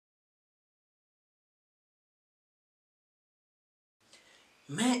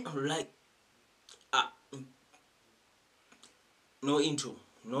Man, like, uh, no intro.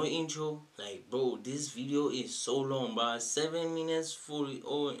 No intro. Like, bro, this video is so long, but 7 minutes 4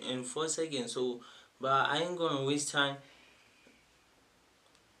 seconds. So, but I ain't gonna waste time.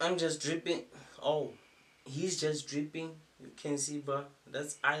 I'm just dripping. Oh, he's just dripping. You can see, bro.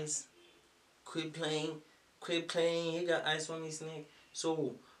 That's ice. Quit playing. Quit playing. He got ice on his neck.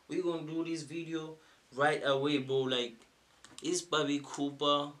 So, we gonna do this video right away, bro. Like, it's Pabi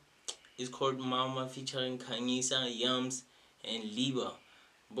Cooper. It's called Mama featuring Khanyisa, Yumbs, and Liebah.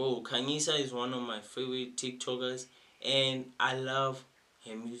 Bro, Khanyisa is one of my favorite TikTokers, and I love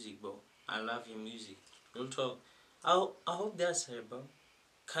her music, bro. I love her music. Real talk. I hope that's her, bro.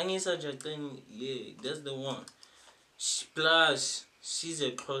 Khanyisa Jatlen, yeah, that's the one. Plus, she's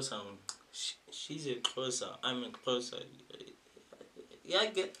a closer. She's a closer. I'm a closer. Yeah,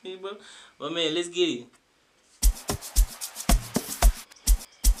 get me, bro. But man, let's get it.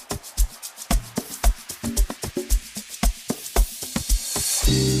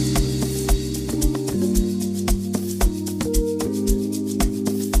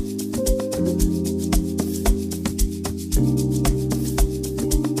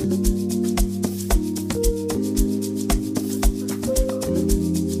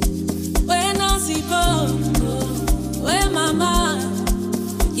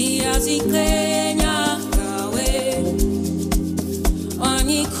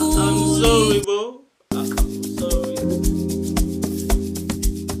 I'm sorry, bro. I'm sorry.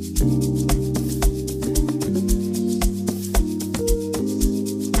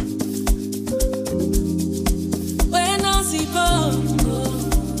 When I see Bo,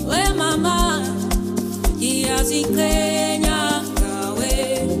 when mama, he has a Kenya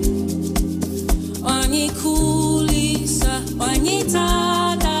away. Wani kulisa, wani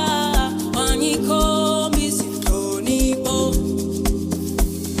tada, wani komi sintoni bo.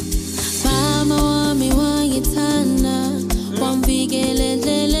 Mama wami wani tana,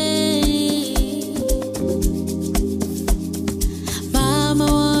 wambigelele. Mama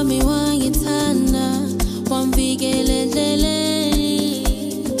wami wani tana, wambigelele.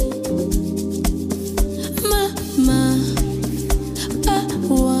 Mama,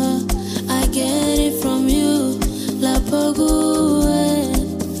 I get it from you, la pogu.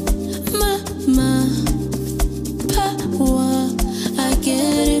 Mama, I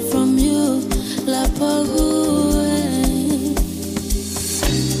get it from you, la pogu.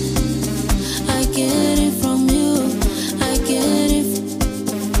 I get it from you, I get it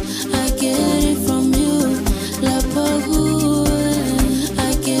from you, la pogu. I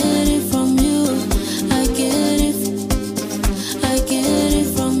get it from you, I get it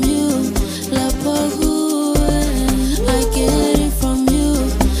from you, la pogu. I get it from you,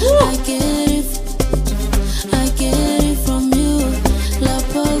 I get it from you, la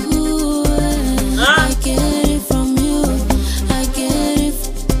pogu. I get it from you, I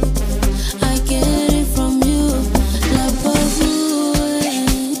get it from you, la pogu.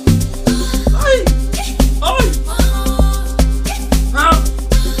 Oi! Oi! How?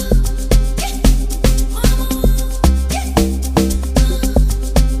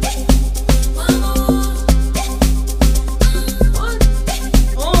 What?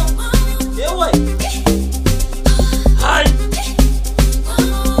 Oh! Yeah, what? Hi!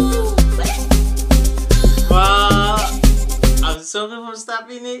 Wow! I'm sorry for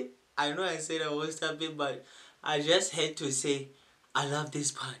stopping it. I know I said I won't stop it, but I just had to say I love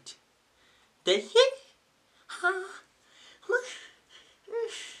this part. The hit. Huh?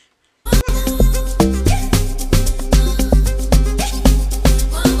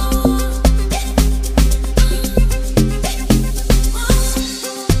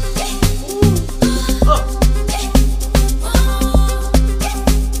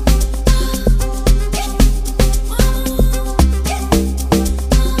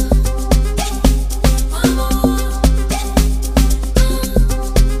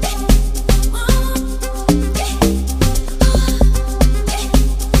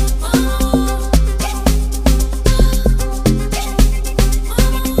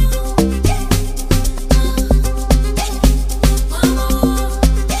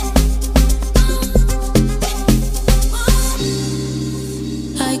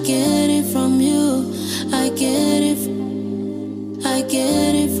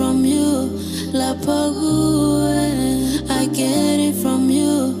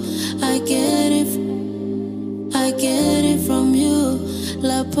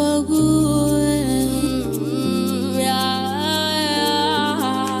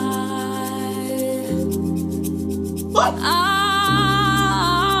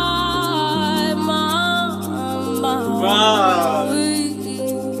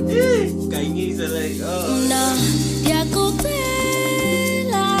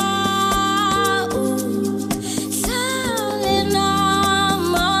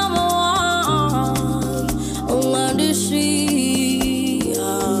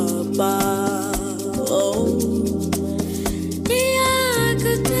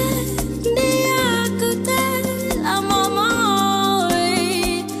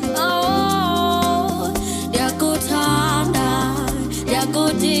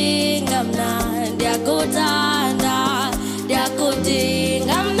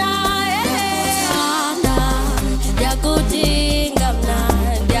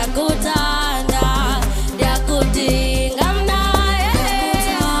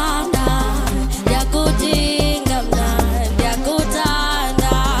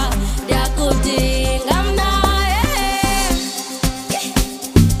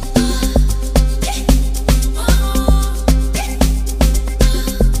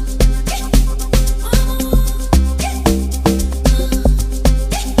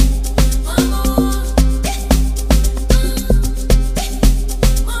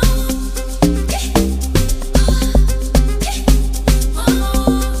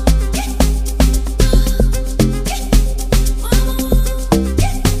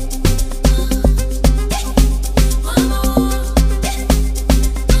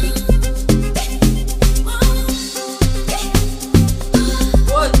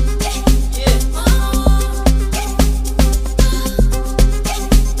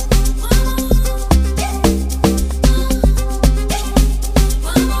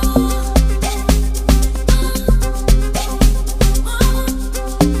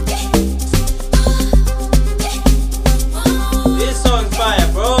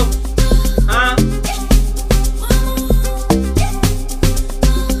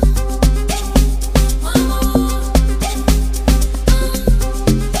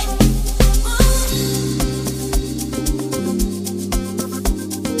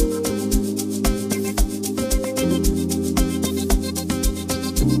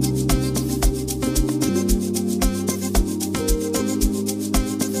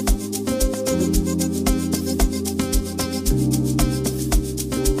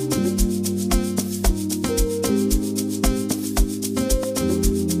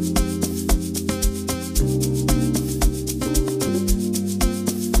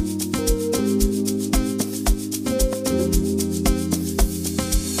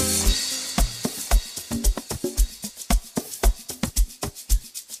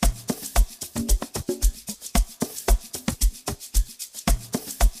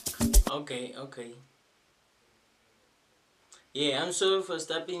 Okay, okay. Yeah, I'm sorry for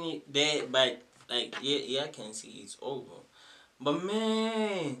stopping it there, but like, yeah, I can see it's over. But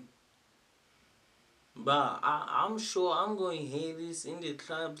man, but I'm sure I'm going to hear this in the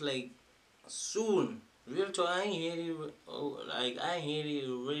clubs like soon. Real talk, I ain't hear it. Oh, like I ain't hear it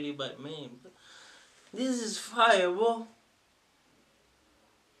already, but man, this is fire, bro.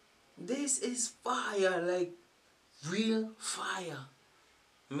 This is fire, like real fire.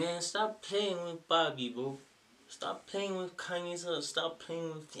 Man, stop playing with Pabi, bro. Stop playing with Khanyisa. Stop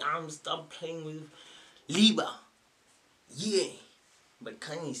playing with Yumbs. Stop playing with Liebah. Yeah, but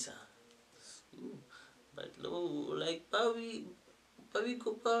Khanyisa. Ooh. But low, like Pabi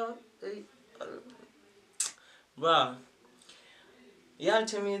Cooper. Hey, bruh. Y'all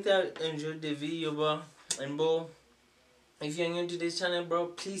tell me that you enjoyed the video, bro. And bro, if you're new to this channel, bro,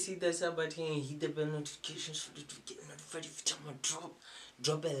 please hit that sub button and hit the bell notifications so that you get notified every time I drop.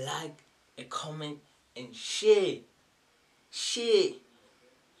 Drop a like, a comment, and share. Share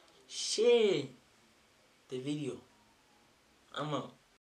the video. I'm out.